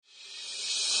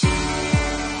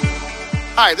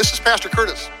Hi, this is Pastor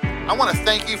Curtis. I want to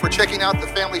thank you for checking out the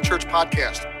Family Church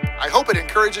podcast. I hope it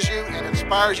encourages you and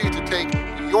inspires you to take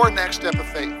your next step of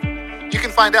faith. You can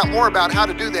find out more about how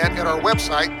to do that at our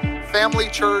website,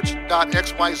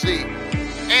 familychurch.xyz.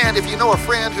 And if you know a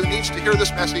friend who needs to hear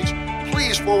this message,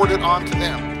 please forward it on to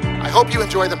them. I hope you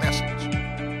enjoy the message.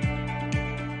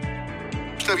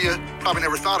 Most of you probably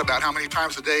never thought about how many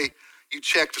times a day you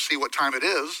check to see what time it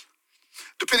is.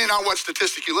 Depending on what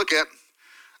statistic you look at,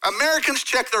 Americans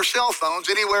check their cell phones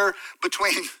anywhere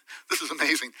between, this is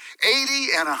amazing,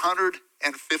 80 and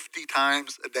 150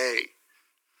 times a day.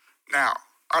 Now,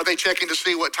 are they checking to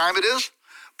see what time it is?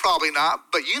 Probably not,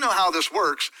 but you know how this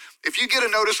works. If you get a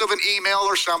notice of an email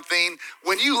or something,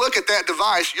 when you look at that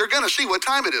device, you're going to see what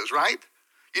time it is, right?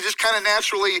 You just kind of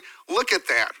naturally look at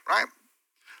that, right?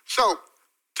 So,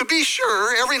 to be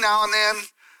sure, every now and then,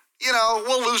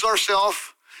 we'll lose ourselves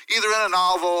either in a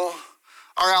novel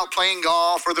or out playing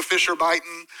golf or the fish are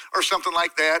biting or something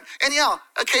like that. And yeah,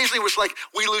 occasionally it's like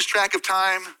we lose track of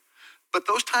time, but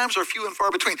those times are few and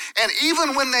far between. And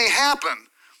even when they happen,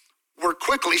 we're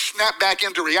quickly snapped back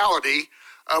into reality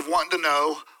of wanting to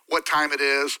know what time it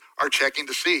is or checking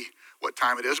to see what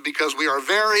time it is because we are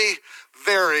very,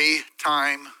 very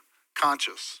time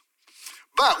conscious.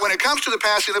 But when it comes to the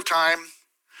passing of time,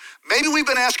 maybe we've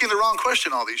been asking the wrong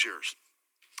question all these years.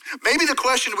 Maybe the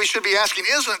question we should be asking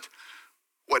isn't,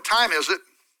 what time is it?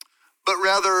 But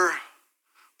rather,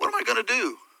 what am I going to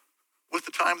do with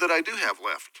the time that I do have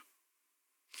left?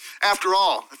 After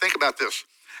all, think about this.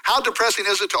 How depressing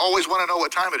is it to always want to know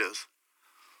what time it is?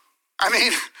 I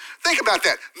mean, think about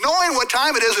that. Knowing what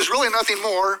time it is really nothing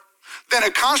more than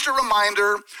a constant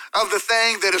reminder of the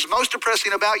thing that is most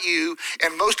depressing about you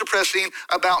and most depressing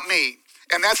about me.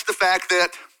 And that's the fact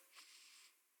that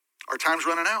our time's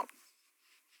running out.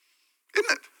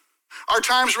 Isn't it? Our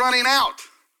time's running out.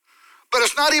 But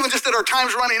it's not even just that our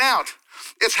time's running out.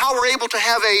 It's how we're able to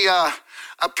have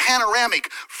a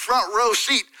panoramic front row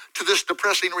seat to this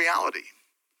depressing reality.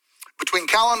 Between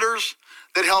calendars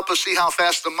that help us see how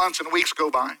fast the months and weeks go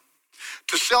by,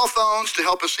 to cell phones to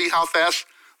help us see how fast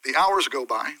the hours go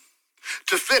by,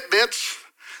 to Fitbits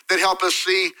that help us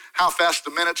see how fast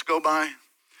the minutes go by,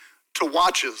 to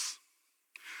watches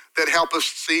that help us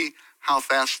see how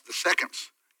fast the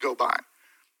seconds go by.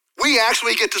 We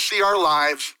actually get to see our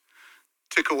lives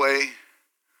tick away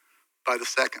by the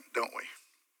second, don't we?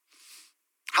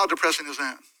 How depressing is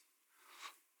that?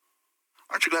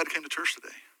 Aren't you glad you came to church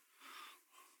today?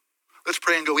 Let's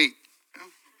pray and go eat.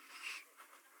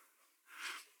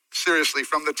 Seriously,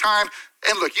 from the time,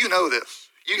 and look, you know this.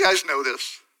 You guys know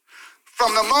this.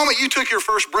 From the moment you took your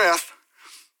first breath,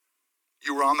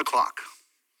 you were on the clock.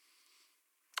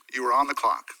 You were on the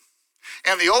clock.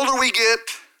 And the older we get,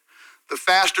 the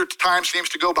faster time seems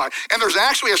to go by. And there's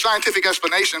actually a scientific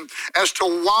explanation as to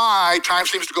why time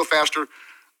seems to go faster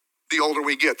the older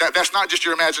we get. That's not just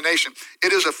your imagination.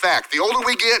 It is a fact. The older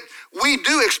we get, we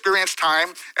do experience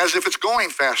time as if it's going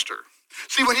faster.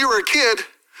 See, when you were a kid,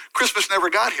 Christmas never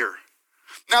got here.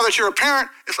 Now that you're a parent,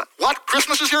 it's like, what?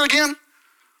 Christmas is here again?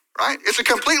 Right? It's a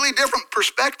completely different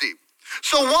perspective.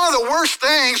 So one of the worst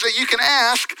things that you can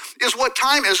ask is what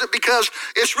time is it? Because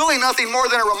it's really nothing more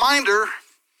than a reminder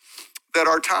that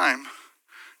our time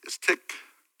is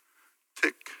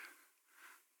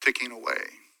ticking away.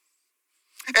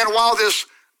 And while this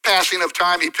passing of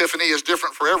time epiphany is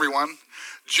different for everyone,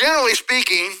 generally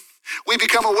speaking, we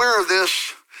become aware of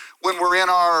this when we're in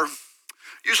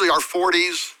usually our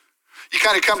 40s. You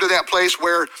kind of come to that place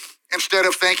where instead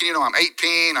of thinking, I'm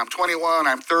 18, I'm 21,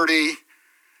 I'm 30,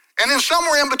 and then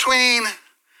somewhere in between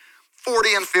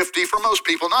 40 and 50, for most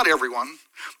people, not everyone,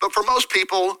 but for most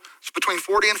people, it's between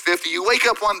 40 and 50. You wake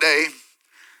up one day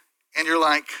and you're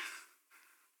like,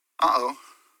 uh-oh,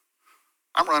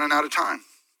 I'm running out of time.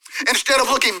 Instead of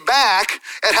looking back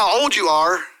at how old you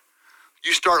are,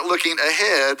 you start looking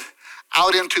ahead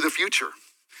out into the future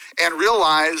and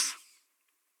realize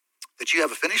that you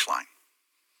have a finish line.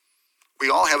 We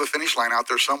all have a finish line out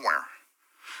there somewhere.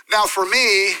 Now for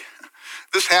me,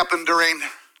 this happened during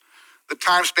the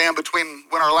time span between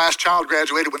when our last child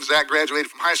graduated, when Zach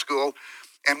graduated from high school,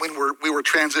 and when we were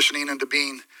transitioning into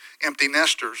being empty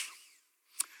nesters.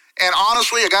 And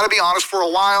honestly, I got to be honest, for a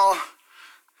while,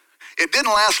 it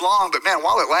didn't last long, but man,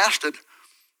 while it lasted,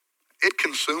 it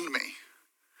consumed me.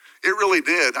 It really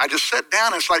did. I just sat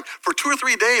down and it's like for 2 or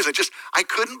 3 days, I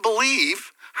couldn't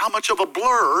believe how much of a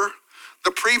blur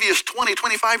the previous 20,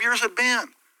 25 years had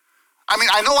been. I mean,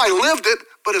 I know I lived it,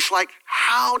 but it's like,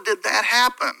 how did that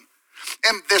happen?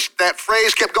 And that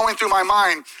phrase kept going through my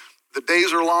mind. The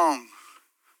days are long,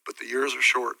 but the years are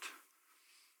short.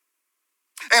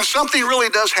 And something really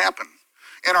does happen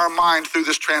in our mind through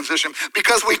this transition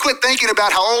because we quit thinking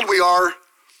about how old we are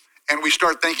and we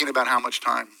start thinking about how much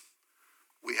time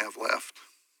we have left.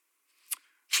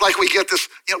 It's like we get this,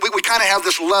 we kind of have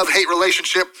this love-hate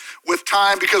relationship with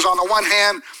time because on the one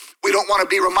hand, we don't want to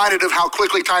be reminded of how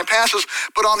quickly time passes,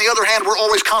 but on the other hand, we're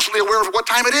always constantly aware of what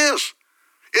time it is.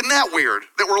 Isn't that weird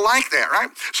that we're like that, right?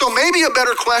 So maybe a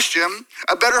better question,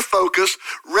 a better focus,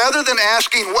 rather than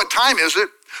asking what time is it,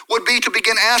 would be to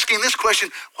begin asking this question,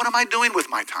 what am I doing with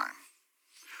my time?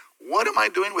 What am I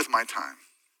doing with my time?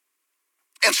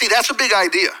 And see, that's a big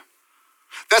idea.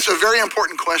 That's a very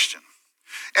important question.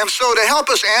 And so to help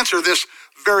us answer this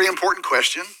very important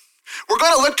question, we're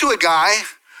going to look to a guy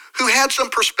who had some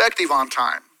perspective on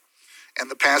time and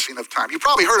the passing of time. You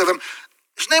probably heard of him.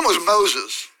 His name was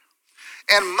Moses.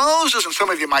 And Moses, and some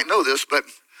of you might know this, but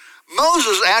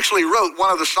Moses actually wrote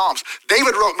one of the Psalms.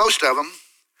 David wrote most of them,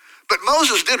 but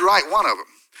Moses did write one of them.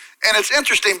 And it's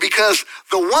interesting because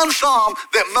the one Psalm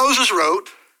that Moses wrote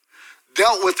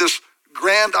dealt with this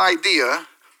grand idea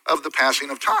of the passing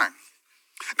of time.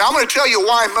 Now I'm going to tell you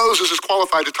why Moses is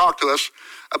qualified to talk to us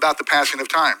about the passing of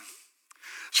time.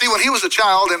 See, when he was a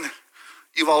child, and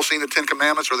you've all seen the Ten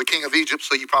Commandments or the King of Egypt,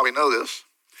 so you probably know this.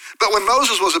 But when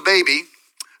Moses was a baby,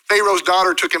 Pharaoh's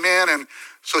daughter took him in, and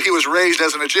so he was raised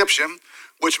as an Egyptian,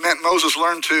 which meant Moses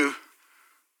learned to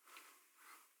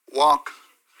walk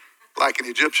like an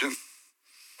Egyptian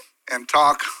and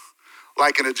talk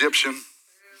like an Egyptian.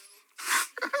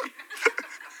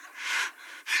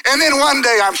 And then one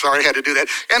day, I'm sorry I had to do that.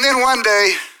 And then one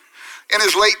day, in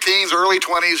his late teens, early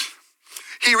 20s,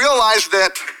 he realized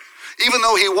that even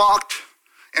though he walked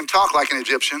and talked like an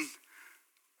Egyptian,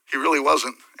 he really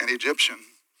wasn't an Egyptian.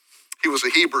 He was a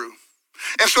Hebrew.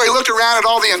 And so he looked around at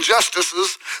all the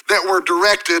injustices that were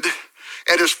directed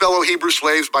at his fellow Hebrew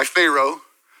slaves by Pharaoh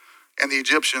and the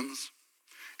Egyptians,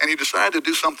 and he decided to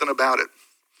do something about it.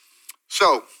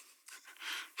 So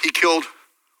he killed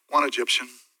one Egyptian,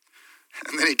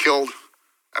 and then he killed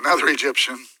another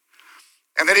Egyptian,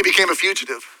 and then he became a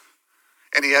fugitive,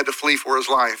 and he had to flee for his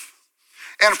life.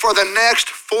 And for the next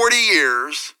 40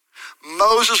 years,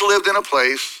 Moses lived in a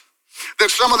place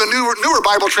that some of the newer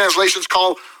Bible translations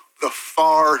call the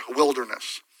far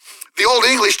wilderness. The Old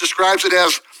English describes it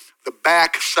as the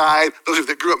backside. Those of you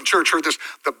that grew up in church heard this,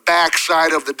 the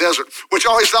backside of the desert, which I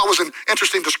always thought was an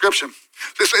interesting description.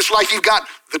 It's like you've got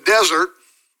the desert,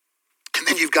 and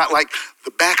then you've got like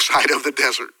the backside of the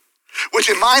desert, which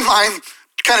in my mind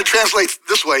kind of translates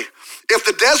this way. If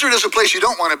the desert is a place you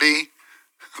don't want to be,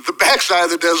 the backside of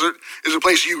the desert is a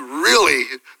place you really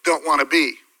don't want to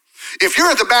be. If you're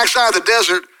at the backside of the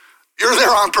desert, you're there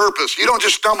on purpose. You don't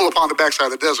just stumble upon the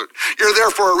backside of the desert. You're there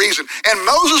for a reason. And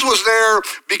Moses was there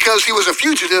because he was a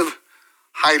fugitive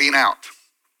hiding out.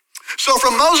 So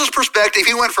from Moses' perspective,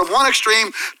 he went from one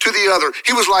extreme to the other.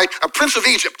 He was like a prince of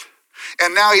Egypt.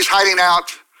 And now he's hiding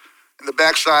out in the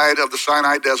backside of the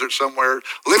Sinai desert somewhere,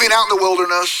 living out in the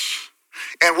wilderness.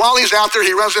 And while he's out there,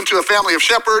 he runs into a family of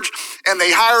shepherds, and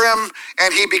they hire him,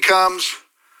 and he becomes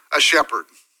a shepherd.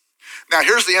 Now,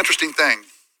 here's the interesting thing.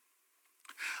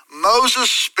 Moses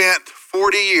spent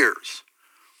 40 years.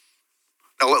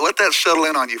 Now, let that settle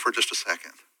in on you for just a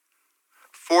second.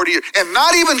 40 years, and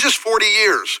not even just 40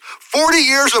 years. 40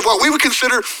 years of what we would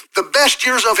consider the best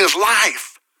years of his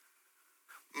life.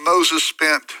 Moses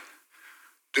spent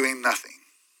doing nothing.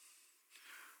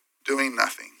 Doing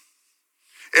nothing.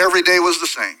 Every day was the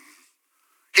same.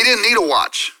 He didn't need a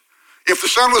watch. If the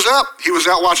sun was up, he was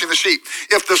out watching the sheep.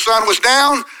 If the sun was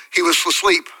down, he was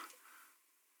asleep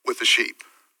with the sheep.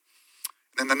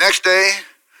 And then the next day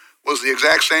was the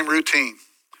exact same routine.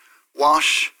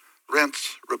 Wash,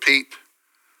 rinse, repeat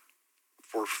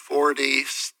for 40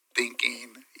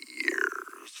 stinking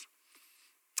years.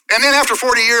 And then after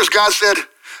 40 years, God said,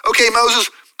 okay, Moses,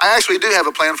 I actually do have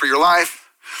a plan for your life.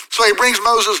 So he brings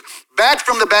Moses back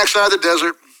from the backside of the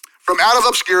desert, from out of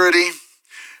obscurity.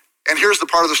 And here's the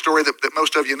part of the story that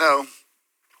most of you know.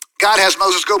 God has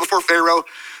Moses go before Pharaoh,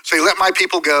 say, let my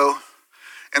people go.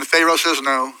 And Pharaoh says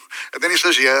no. And then he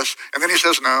says yes. And then he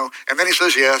says no. And then he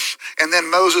says yes. And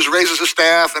then Moses raises his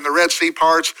staff and the Red Sea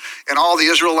parts and all the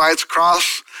Israelites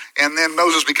cross. And then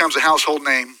Moses becomes a household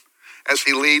name as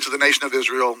he leads the nation of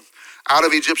Israel out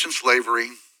of Egyptian slavery.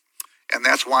 And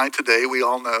that's why today we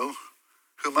all know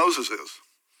who Moses is.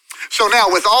 So now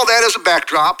with all that as a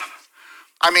backdrop,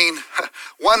 I mean,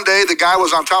 one day the guy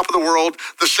was on top of the world,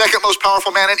 the second most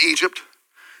powerful man in Egypt.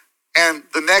 And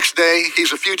the next day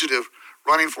he's a fugitive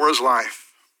running for his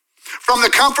life. From the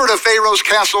comfort of Pharaoh's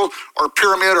castle or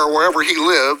pyramid or wherever he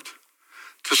lived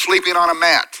to sleeping on a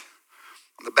mat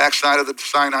on the backside of the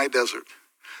Sinai desert,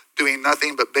 doing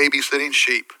nothing but babysitting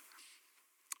sheep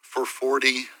for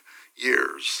 40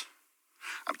 years.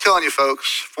 I'm telling you folks,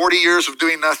 40 years of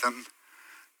doing nothing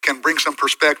can bring some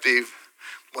perspective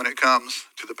when it comes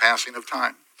to the passing of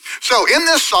time. So in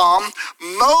this psalm,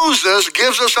 Moses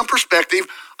gives us some perspective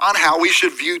on how we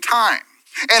should view time.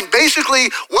 And basically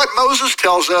what Moses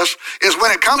tells us is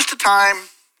when it comes to time,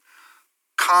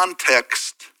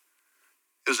 context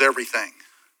is everything.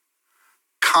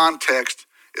 Context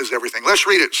is everything. Let's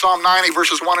read it. Psalm 90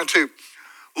 verses 1 and 2.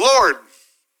 Lord,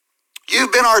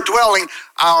 you've been our dwelling,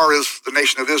 our is the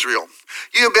nation of Israel.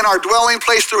 You have been our dwelling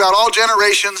place throughout all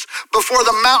generations, before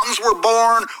the mountains were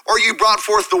born, or you brought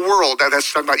forth the world.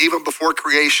 That's talking about even before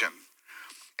creation.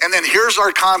 And then here's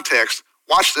our context.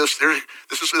 Watch this.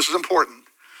 This is important.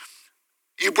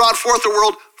 You brought forth the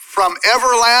world from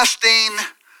everlasting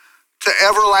to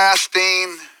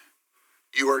everlasting.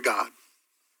 You are God.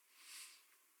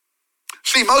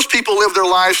 See, most people live their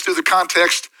lives through the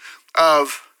context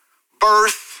of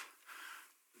birth,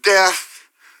 death.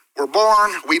 We're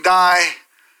born, we die,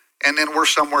 and then we're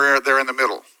somewhere there in the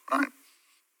middle, right?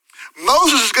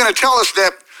 Moses is going to tell us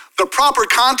that the proper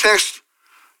context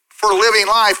for living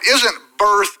life isn't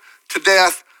birth to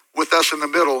death with us in the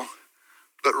middle,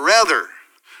 but rather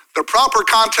the proper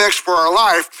context for our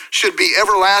life should be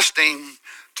everlasting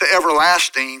to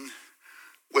everlasting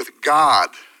with God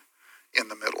in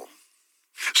the middle.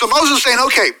 So Moses is saying,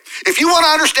 okay, if you want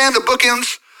to understand the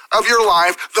bookends of your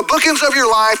life, the bookends of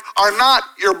your life are not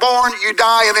you're born, you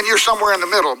die, and then you're somewhere in the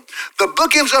middle. The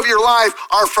bookends of your life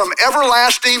are from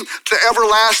everlasting to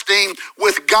everlasting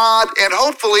with God and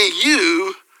hopefully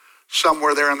you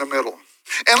somewhere there in the middle.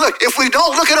 And look, if we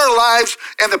don't look at our lives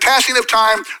and the passing of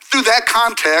time through that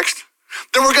context,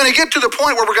 then we're going to get to the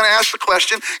point where we're going to ask the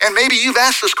question, and maybe you've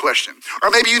asked this question, or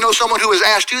maybe you know someone who has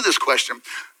asked you this question.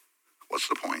 What's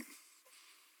the point?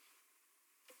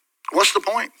 What's the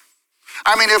point?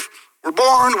 I mean, if we're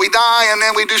born, we die, and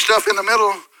then we do stuff in the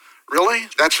middle, really?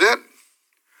 That's it?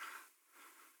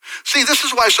 See, this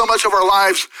is why so much of our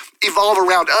lives evolve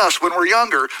around us when we're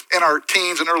younger, in our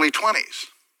teens and early 20s.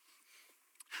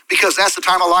 Because that's the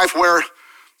time of life where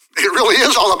it really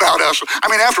is all about us. I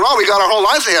mean, after all, we got our whole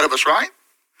lives ahead of us, right?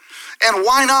 And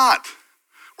why not?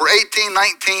 We're 18,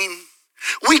 19.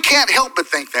 We can't help but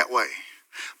think that way.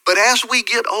 But as we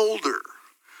get older,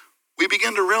 we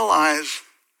begin to realize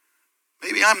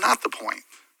maybe I'm not the point.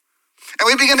 And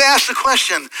we begin to ask the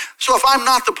question, so if I'm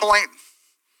not the point,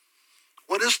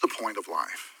 what is the point of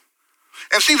life?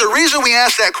 And see, the reason we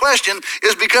ask that question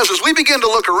is because as we begin to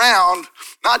look around,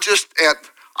 not just at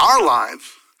our lives,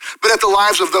 but at the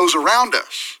lives of those around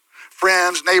us,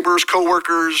 friends, neighbors,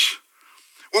 coworkers,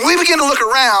 when we begin to look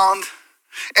around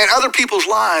at other people's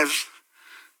lives,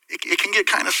 it can get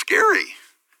kind of scary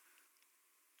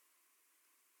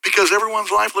because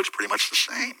everyone's life looks pretty much the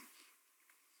same.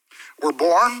 We're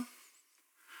born,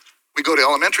 we go to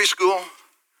elementary school,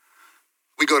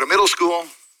 we go to middle school,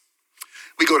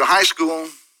 we go to high school,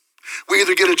 we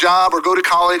either get a job or go to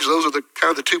college. Those are the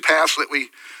kind of the two paths that we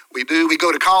do. We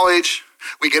go to college,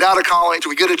 we get out of college,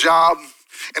 we get a job,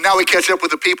 and now we catch up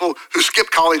with the people who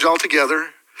skipped college altogether.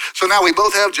 So now we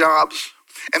both have jobs,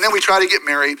 and then we try to get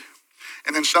married,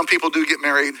 and then some people do get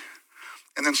married,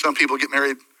 and then some people get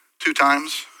married 2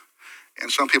 times,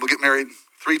 and some people get married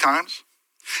 3 times.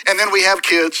 And then we have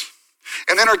kids,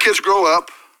 and then our kids grow up,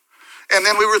 and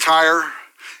then we retire,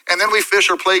 and then we fish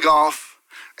or play golf,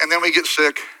 and then we get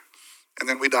sick, and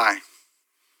then we die.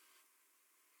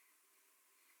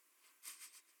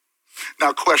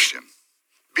 Now question,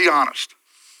 be honest.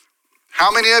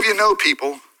 How many of you know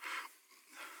people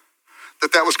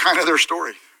that was kind of their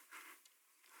story?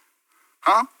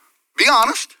 Huh? Be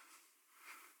honest.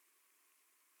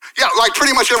 Yeah, like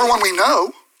pretty much everyone we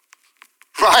know,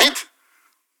 right?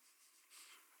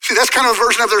 See, that's kind of a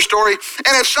version of their story.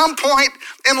 And at some point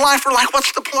in life, we're like,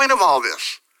 what's the point of all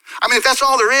this? I mean, if that's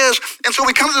all there is. And so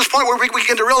we come to this point where we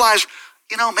begin to realize,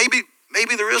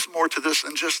 maybe there is more to this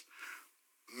than just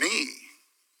me.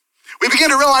 We begin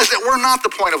to realize that we're not the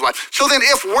point of life. So then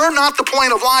if we're not the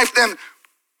point of life, then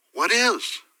what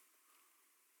is?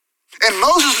 And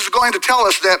Moses is going to tell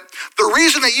us that the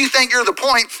reason that you think you're the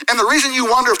point and the reason you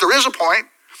wonder if there is a point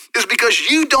is because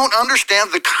you don't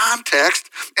understand the context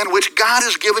in which God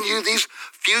has given you these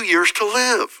few years to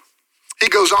live. He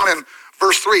goes on in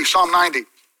verse 3, Psalm 90.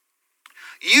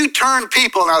 You turn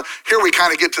people, now here we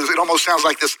kind of get to, it almost sounds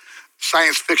like this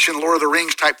science fiction, Lord of the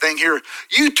Rings type thing here.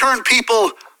 You turn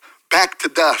people back to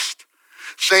dust,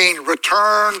 saying,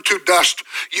 return to dust,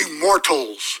 you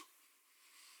mortals.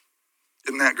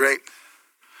 Isn't that great?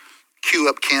 Cue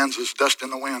up Kansas, dust in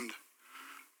the wind.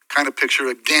 Kind of picture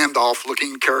a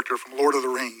Gandalf-looking character from Lord of the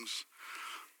Rings.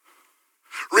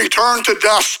 Return to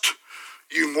dust,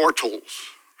 you mortals.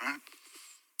 Right?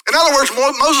 In other words,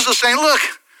 Moses is saying, look,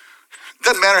 it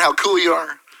doesn't matter how cool you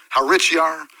are, how rich you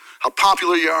are, how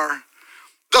popular you are.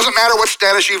 Doesn't matter what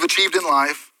status you've achieved in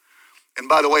life. And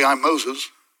by the way, I'm Moses.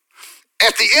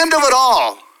 At the end of it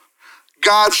all,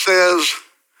 God says,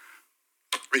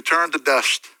 return to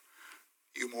dust,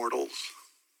 you mortals.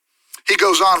 He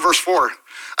goes on, verse 4.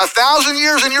 1,000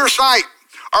 years in your sight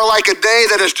are like a day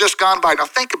that has just gone by. Now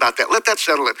think about that. Let that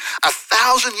settle in.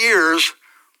 1,000 years.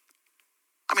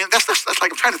 I mean, that's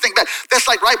like, I'm trying to think back. That's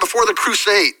like right before the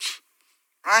Crusades,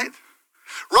 right?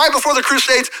 Right before the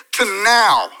Crusades to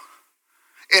now.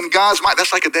 In God's mind,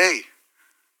 that's like a day.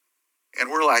 And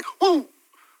we're like, whoo,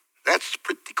 that's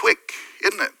pretty quick,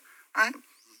 isn't it? Right?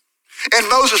 And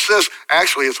Moses says,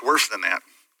 actually, it's worse than that.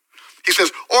 He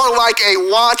says, or like a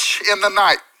watch in the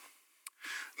night.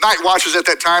 Night watches at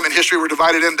that time in history were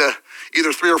divided into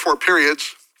either 3 or 4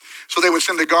 periods. So they would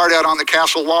send a guard out on the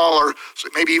castle wall or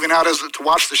maybe even out to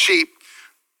watch the sheep.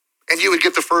 And you would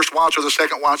get the first watch or the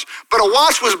second watch. But a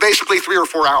watch was basically 3 or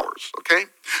 4 hours, okay?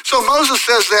 So Moses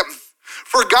says that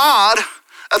for God,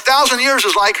 1,000 years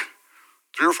is like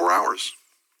 3 or 4 hours.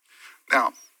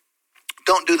 Now,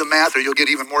 don't do the math or you'll get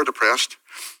even more depressed.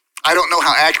 I don't know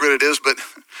how accurate it is, but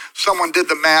someone did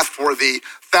the math for the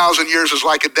 1,000 years is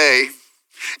like a day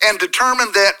and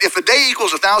determined that if a day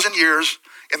equals 1,000 years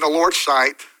in the Lord's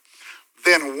sight,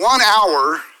 then 1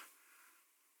 hour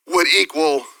would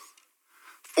equal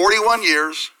 41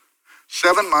 years,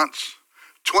 7 months,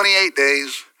 28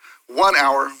 days, 1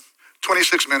 hour,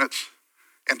 26 minutes,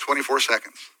 and 24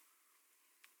 seconds.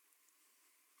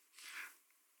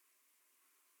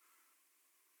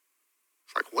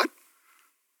 It's like, what?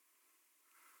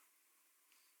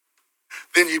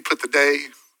 Then you put the day.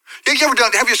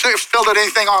 Have you filled out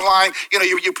anything online? You know,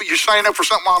 you're signing up for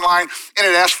something online and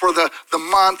it asks for the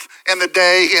month and the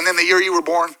day and then the year you were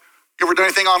born. You ever done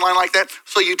anything online like that?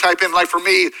 So you type in, like for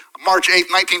me, March 8th,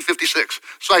 1956.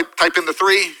 So I type in the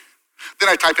 3, then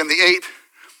I type in the 8,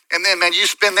 and then, man, you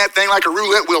spin that thing like a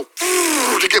roulette wheel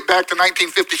to get back to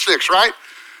 1956, right?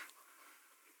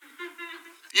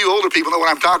 You older people know what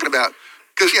I'm talking about.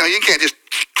 Because, you know, you can't just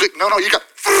click, no, you got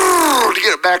to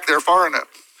get it back there far enough.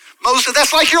 Moses said,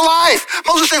 that's like your life.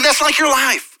 Moses said, that's like your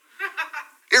life.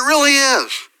 It really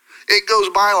is. It goes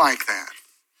by like that.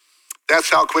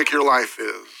 That's how quick your life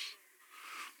is.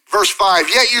 Verse 5,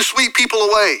 yet you sweep people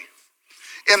away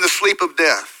in the sleep of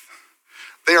death.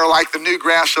 They are like the new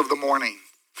grass of the morning.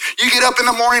 You get up in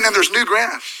the morning and there's new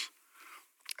grass.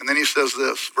 And then he says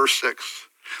this, verse 6.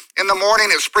 In the morning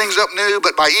it springs up new,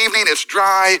 but by evening it's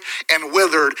dry and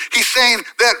withered. He's saying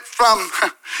that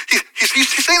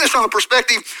he's saying this from the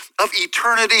perspective of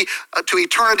eternity to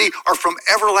eternity, or from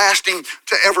everlasting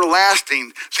to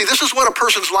everlasting. See, this is what a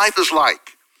person's life is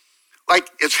like. Like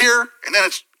it's here and then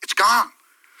it's gone.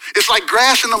 It's like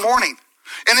grass in the morning.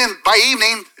 And then by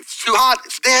evening, it's too hot,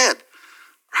 it's dead,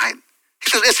 right? He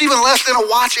says it's even less than a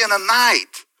watch in a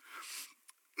night.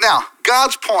 Now,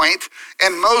 God's point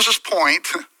and Moses' point,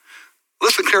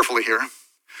 listen carefully here,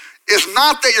 is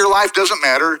not that your life doesn't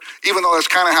matter, even though that's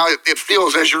kind of how it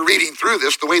feels as you're reading through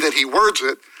this, the way that he words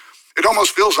it. It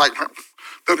almost feels like it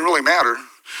doesn't really matter.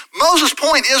 Moses'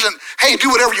 point isn't, hey, do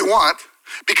whatever you want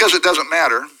because it doesn't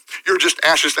matter. You're just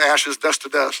ashes to ashes, dust to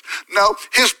dust. No,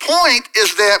 his point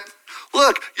is that,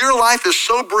 look, your life is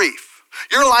so brief.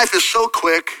 Your life is so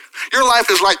quick. Your life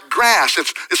is like grass.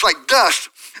 It's like dust,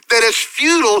 that it's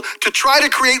futile to try to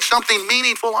create something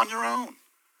meaningful on your own.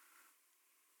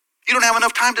 You don't have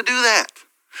enough time to do that.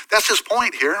 That's his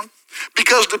point here.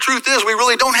 Because the truth is, we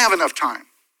really don't have enough time.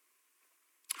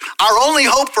 Our only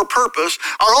hope for purpose,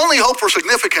 our only hope for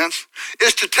significance,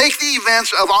 is to take the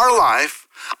events of our life,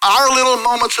 our little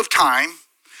moments of time,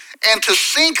 and to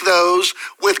sync those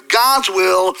with God's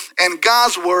will and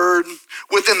God's word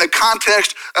within the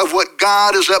context of what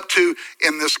God is up to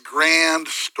in this grand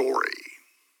story.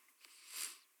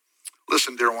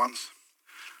 Listen, dear ones.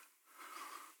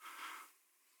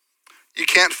 You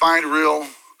can't find real,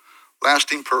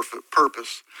 lasting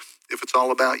purpose if it's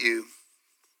all about you.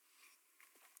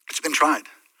 It's been tried.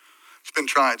 It's been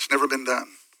tried. It's never been done.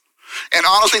 And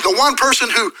honestly, the one person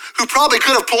who probably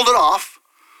could have pulled it off,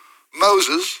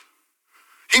 Moses,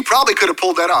 he probably could have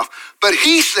pulled that off. But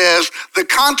he says the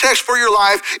context for your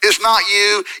life is not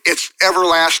you, it's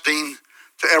everlasting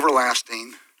to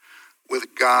everlasting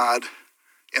with God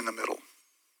in the middle.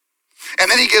 And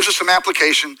then he gives us some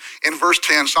application in verse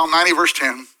 10, Psalm 90, verse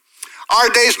 10. Our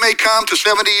days may come to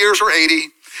 70 years or 80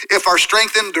 if our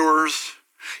strength endures,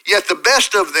 yet the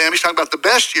best of them, he's talking about the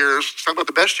best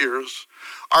years,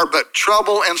 are but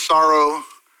trouble and sorrow,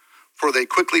 for they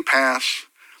quickly pass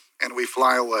and we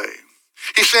fly away.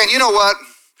 He's saying, you know what?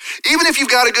 Even if you've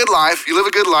got a good life, you live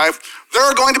a good life, there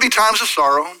are going to be times of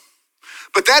sorrow.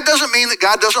 But that doesn't mean that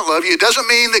God doesn't love you. It doesn't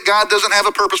mean that God doesn't have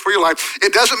a purpose for your life.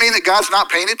 It doesn't mean that God's not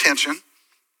paying attention.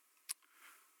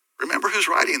 Remember who's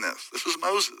writing this. This is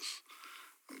Moses.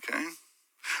 Okay?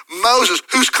 Moses,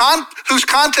 whose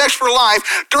context for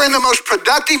life during the most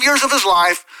productive years of his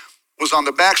life was on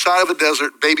the backside of a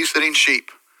desert babysitting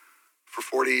sheep for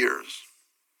 40 years.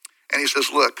 And he says,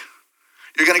 look,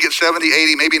 you're going to get 70,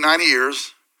 80, maybe 90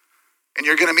 years, and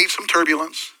you're going to meet some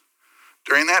turbulence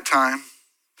during that time,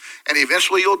 and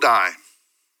eventually you'll die.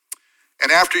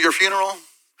 And after your funeral,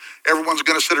 everyone's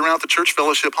going to sit around at the church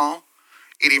fellowship hall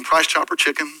eating Price Chopper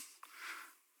chicken,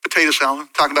 potato salad,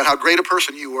 talking about how great a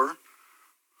person you were.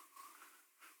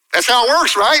 That's how it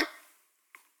works, right?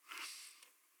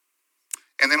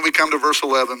 And then we come to verse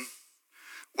 11,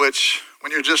 which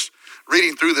when you're just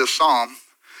reading through this psalm,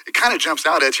 it kind of jumps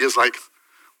out at you as like,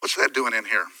 what's that doing in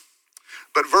here?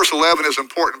 But verse 11 is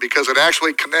important because it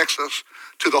actually connects us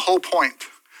to the whole point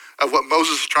of what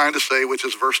Moses is trying to say, which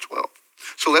is verse 12.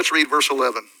 So let's read verse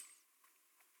 11.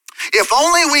 If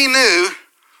only we knew,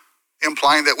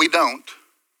 implying that we don't,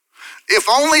 if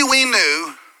only we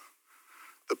knew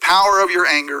the power of your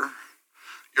anger,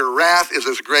 your wrath is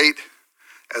as great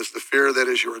as the fear that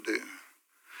is your due.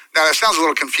 Now that sounds a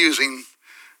little confusing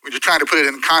when you're trying to put it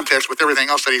in context with everything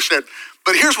else that he said.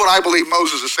 But here's what I believe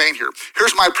Moses is saying here.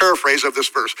 Here's my paraphrase of this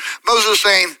verse. Moses is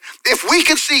saying, if we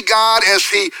could see God as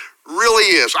he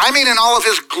really is, I mean in all of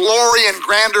his glory and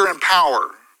grandeur and power,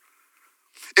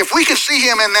 if we could see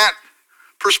him in that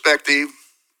perspective,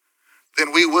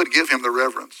 then we would give him the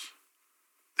reverence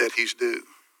that he's due.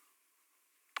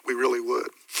 We really would.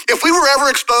 If we were ever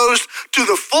exposed to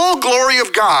the full glory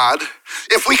of God,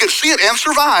 if we could see it and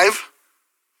survive,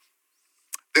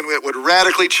 then it would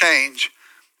radically change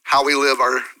how we live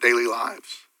our daily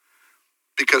lives.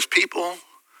 Because people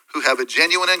who have a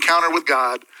genuine encounter with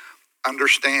God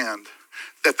understand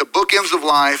that the bookends of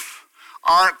life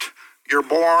aren't you're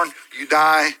born, you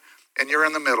die, and you're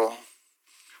in the middle.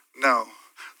 No,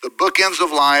 the bookends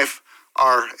of life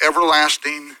are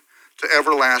everlasting to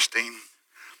everlasting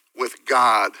with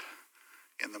God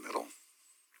in the middle.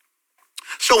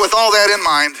 So with all that in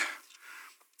mind,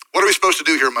 what are we supposed to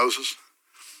do here, Moses?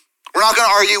 We're not going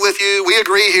to argue with you. We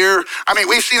agree here. I mean,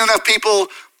 we've seen enough people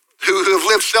who have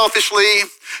lived selfishly,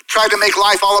 tried to make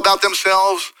life all about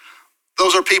themselves.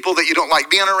 Those are people that you don't like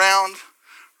being around,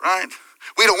 right?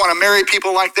 We don't want to marry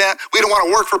people like that. We don't want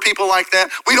to work for people like that.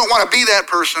 We don't want to be that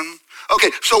person.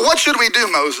 Okay, so what should we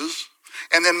do, Moses?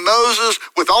 And then Moses,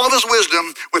 with all of his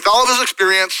wisdom, with all of his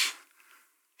experience,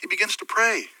 he begins to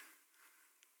pray.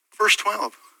 Verse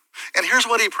 12. And here's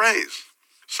what he prays.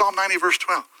 Psalm 90, verse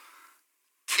 12.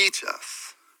 Teach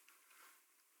us.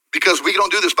 Because we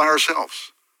don't do this by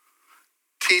ourselves.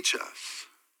 Teach us.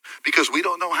 Because we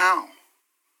don't know how.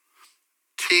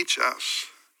 Teach us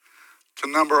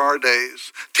to number our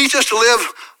days. Teach us to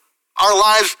live our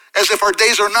lives as if our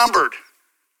days are numbered.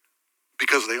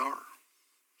 Because they are.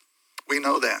 We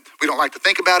know that. We don't like to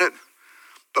think about it,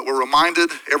 but we're reminded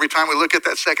every time we look at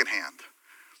that second hand.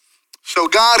 So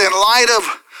God, in light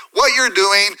of what you're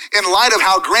doing, in light of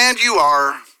how grand you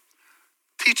are,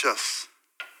 teach us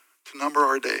to number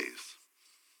our days.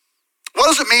 What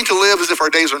does it mean to live as if our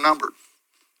days are numbered?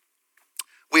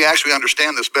 We actually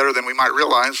understand this better than we might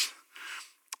realize.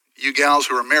 You gals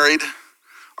who are married,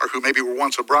 or who maybe were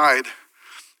once a bride,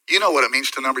 you know what it means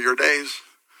to number your days.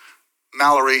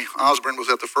 Mallory Osborne was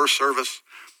at the first service,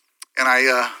 and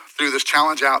I threw this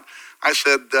challenge out. I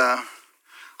said,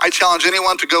 I challenge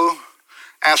anyone to go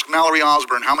ask Mallory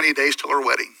Osborne how many days till her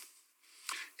wedding.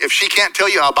 If she can't tell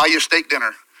you, I'll buy you a steak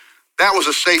dinner. That was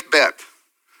a safe bet,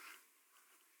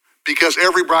 because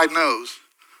every bride knows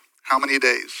how many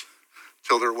days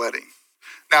till their wedding.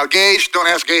 Now, Gage, don't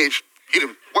ask Gage.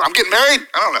 I'm getting married?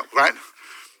 I don't know, right?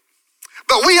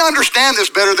 But we understand this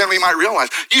better than we might realize.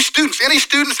 You students, any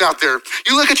students out there,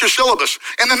 you look at your syllabus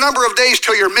and the number of days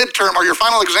till your midterm or your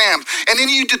final exam, and then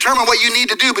you determine what you need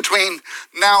to do between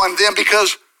now and then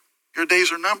because your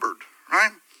days are numbered,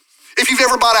 right? If you've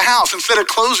ever bought a house, instead of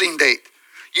closing date,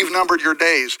 you've numbered your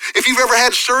days. If you've ever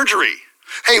had surgery,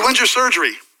 hey, when's your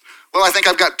surgery? Well, I think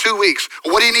I've got 2 weeks.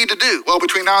 Well, what do you need to do? Well,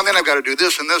 between now and then, I've got to do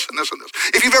this and this and this and this.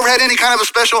 If you've ever had any kind of a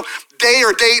special day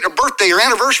or date or birthday or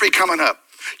anniversary coming up,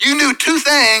 you knew 2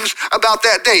 things about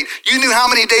that date. You knew how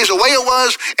many days away it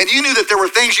was, and you knew that there were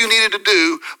things you needed to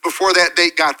do before that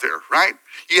date got there, right?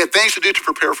 You had things to do to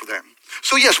prepare for them.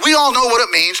 So yes, we all know what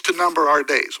it means to number our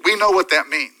days. We know what that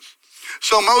means.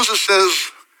 So Moses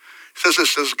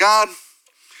says, God,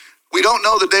 we don't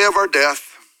know the day of our death.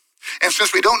 And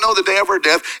since we don't know the day of our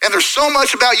death, and there's so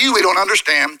much about you we don't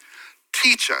understand,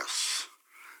 teach us,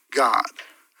 God,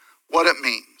 what it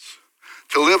means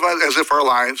to live as if our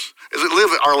lives as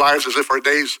if our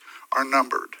days are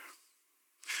numbered.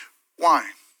 Why?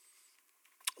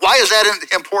 Why is that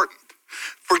important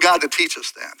for God to teach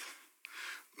us that?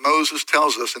 Moses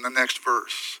tells us in the next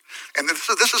verse. And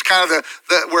this is kind of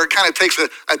where it kind of takes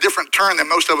a different turn than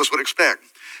most of us would expect.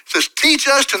 It says, teach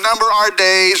us to number our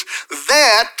days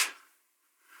that,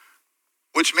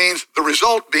 which means the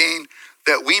result being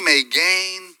that we may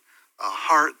gain a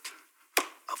heart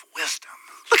of wisdom.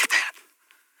 Look at that.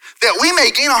 That we may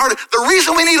gain a heart. The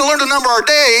reason we need to learn to number our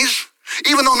days,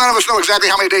 even though none of us know exactly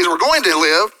how many days we're going to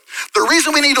live, the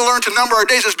reason we need to learn to number our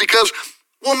days is because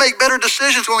we'll make better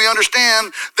decisions when we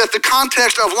understand that the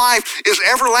context of life is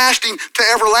everlasting to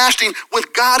everlasting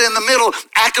with God in the middle,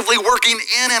 actively working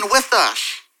in and with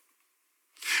us.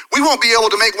 We won't be able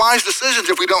to make wise decisions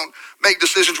if we don't make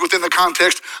decisions within the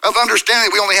context of understanding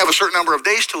that we only have a certain number of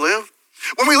days to live.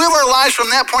 When we live our lives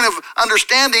from that point of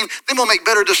understanding, then we'll make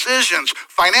better decisions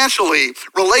financially,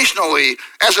 relationally.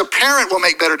 As a parent, we'll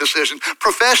make better decisions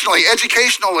professionally,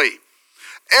 educationally.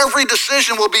 Every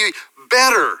decision will be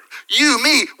better. You,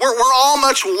 me, we're all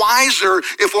much wiser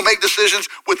if we'll make decisions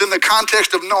within the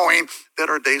context of knowing that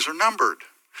our days are numbered.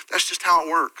 That's just how it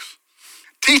works.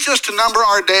 Teach us to number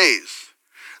our days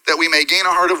that we may gain a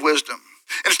heart of wisdom.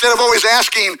 Instead of always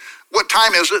asking, what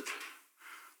time is it?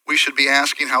 We should be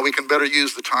asking how we can better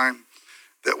use the time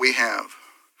that we have.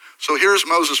 So here's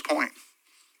Moses' point.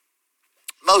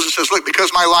 Moses says, look,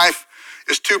 because my life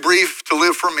is too brief to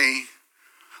live for me,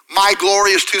 my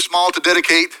glory is too small to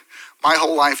dedicate my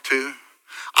whole life to.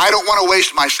 I don't want to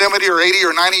waste my 70 or 80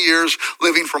 or 90 years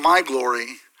living for my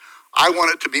glory. I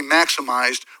want it to be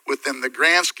maximized within the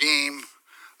grand scheme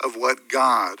of what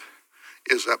God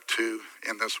is up to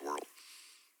in this world.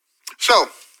 So,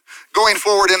 going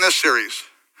forward in this series,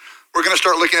 we're going to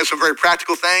start looking at some very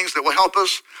practical things that will help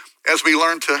us as we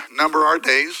learn to number our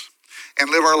days and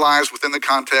live our lives within the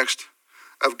context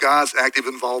of God's active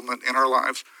involvement in our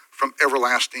lives from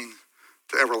everlasting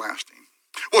to everlasting.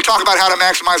 We'll talk about how to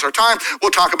maximize our time.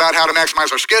 We'll talk about how to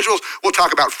maximize our schedules. We'll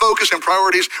talk about focus and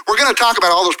priorities. We're going to talk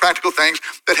about all those practical things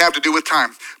that have to do with time.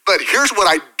 But here's what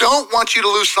I don't want you to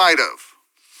lose sight of.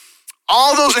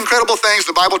 All those incredible things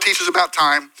the Bible teaches about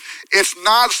time, it's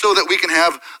not so that we can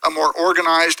have a more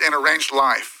organized and arranged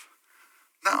life.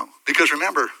 No, because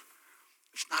remember,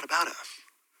 it's not about us.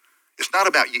 It's not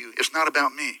about you. It's not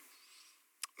about me.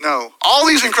 No, all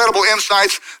these incredible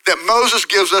insights that Moses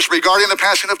gives us regarding the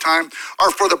passing of time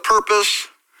are for the purpose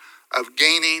of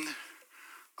gaining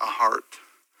a heart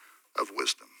of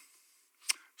wisdom,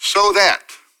 so that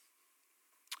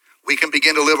we can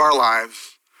begin to live our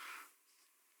lives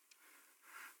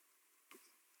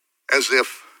as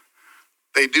if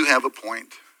they do have a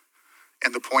point,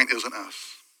 and the point isn't us.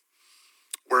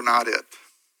 We're not it.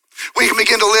 We can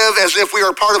begin to live as if we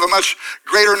are part of a much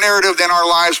greater narrative than our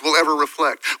lives will ever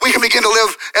reflect. We can begin to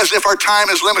live as if our time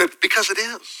is limited, because it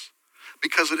is.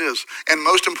 Because it is. And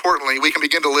most importantly, we can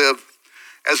begin to live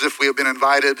as if we have been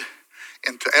invited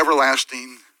into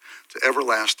everlasting to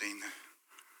everlasting,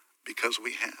 because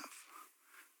we have.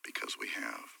 Because we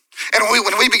have. And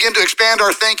when we begin to expand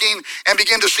our thinking and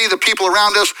begin to see the people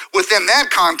around us within that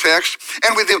context,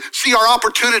 and we see our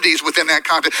opportunities within that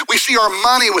context, we see our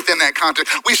money within that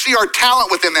context, we see our talent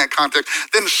within that context,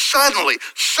 then suddenly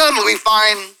we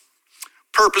find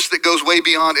purpose that goes way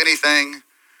beyond anything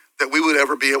that we would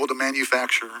ever be able to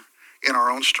manufacture in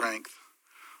our own strength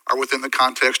or within the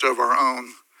context of our own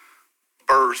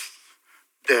birth,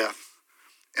 death,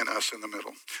 and us in the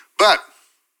middle. But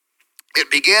it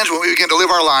begins when we begin to live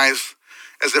our lives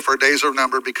as if our days are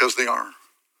numbered, because they are.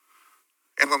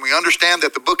 And when we understand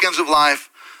that the bookends of life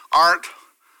aren't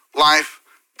life,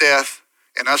 death,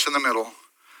 and us in the middle,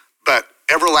 but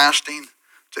everlasting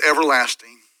to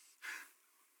everlasting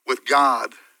with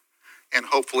God and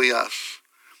hopefully us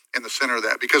in the center of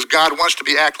that. Because God wants to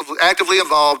be actively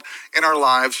involved in our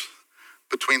lives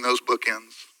between those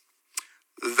bookends.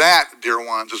 That, dear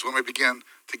ones, is when we begin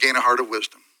to gain a heart of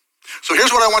wisdom. So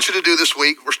here's what I want you to do this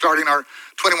week. We're starting our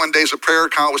 21 days of prayer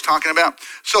Kyle was talking about.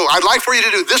 So I'd like for you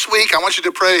to do this week, I want you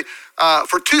to pray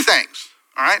for two things,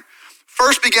 all right?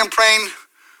 First, begin praying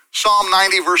Psalm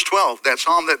 90, verse 12, that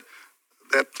psalm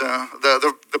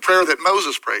the prayer that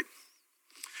Moses prayed.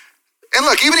 And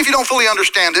look, even if you don't fully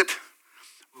understand it,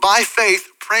 by faith,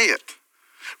 pray it.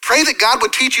 Pray that God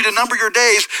would teach you to number your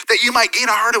days, that you might gain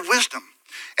a heart of wisdom.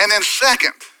 And then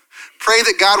second, pray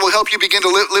that God will help you begin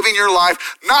to living your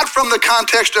life, not from the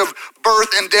context of birth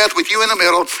and death with you in the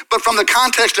middle, but from the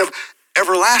context of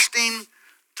everlasting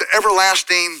to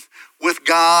everlasting, with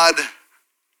God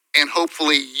and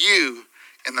hopefully you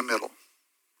in the middle.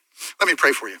 Let me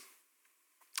pray for you.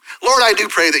 Lord, I do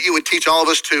pray that you would teach all of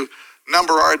us to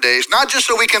number our days, not just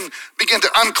so we can begin to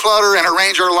unclutter and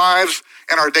arrange our lives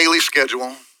and our daily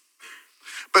schedule,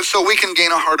 but so we can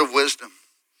gain a heart of wisdom.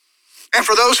 And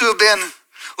for those who have been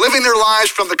living their lives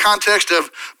from the context of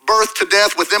birth to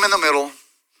death with them in the middle,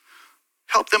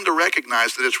 help them to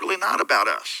recognize that it's really not about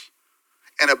us.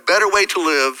 And a better way to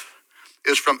live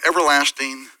is from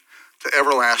everlasting to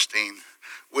everlasting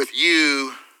with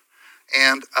you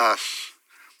and us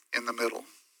in the middle.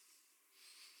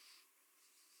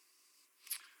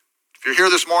 If you're here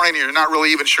this morning and you're not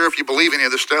really even sure if you believe any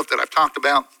of the stuff that I've talked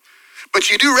about, but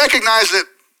you do recognize that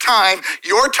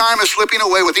your time is slipping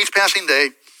away with each passing day,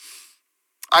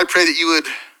 I pray that you would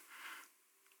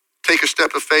take a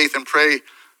step of faith and pray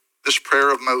this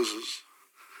prayer of Moses,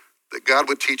 that God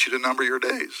would teach you to number your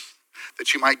days,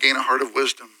 that you might gain a heart of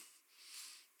wisdom.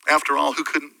 After all, who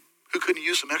couldn't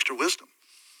use some extra wisdom?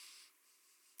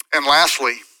 And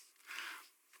lastly,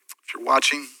 if you're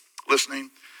watching,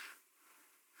 listening,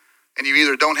 and you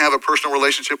either don't have a personal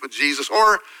relationship with Jesus,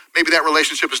 or maybe that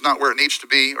relationship is not where it needs to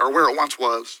be or where it once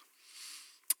was,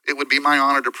 it would be my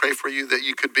honor to pray for you that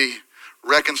you could be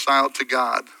reconciled to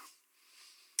God.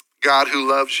 God who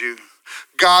loves you.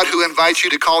 God who invites you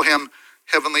to call him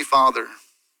Heavenly Father.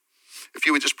 If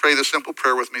you would just pray this simple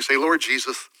prayer with me. Say, Lord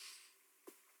Jesus,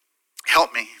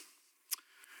 help me.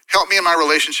 Help me in my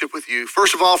relationship with you.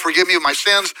 First of all, forgive me of my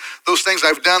sins, those things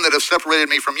I've done that have separated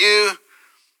me from you,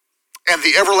 and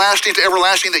the everlasting to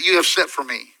everlasting that you have set for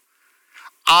me.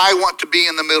 I want to be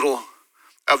in the middle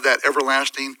of that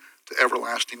everlasting to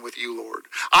everlasting with you, Lord.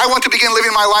 I want to begin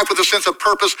living my life with a sense of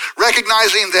purpose,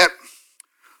 recognizing that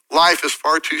life is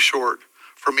far too short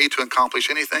for me to accomplish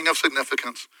anything of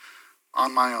significance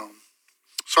on my own.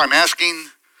 So I'm asking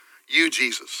you,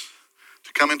 Jesus,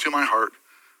 to come into my heart,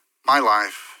 my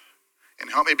life,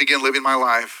 and help me begin living my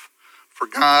life for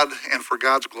God and for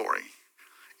God's glory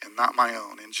and not my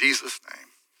own. In Jesus'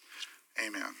 name,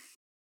 amen.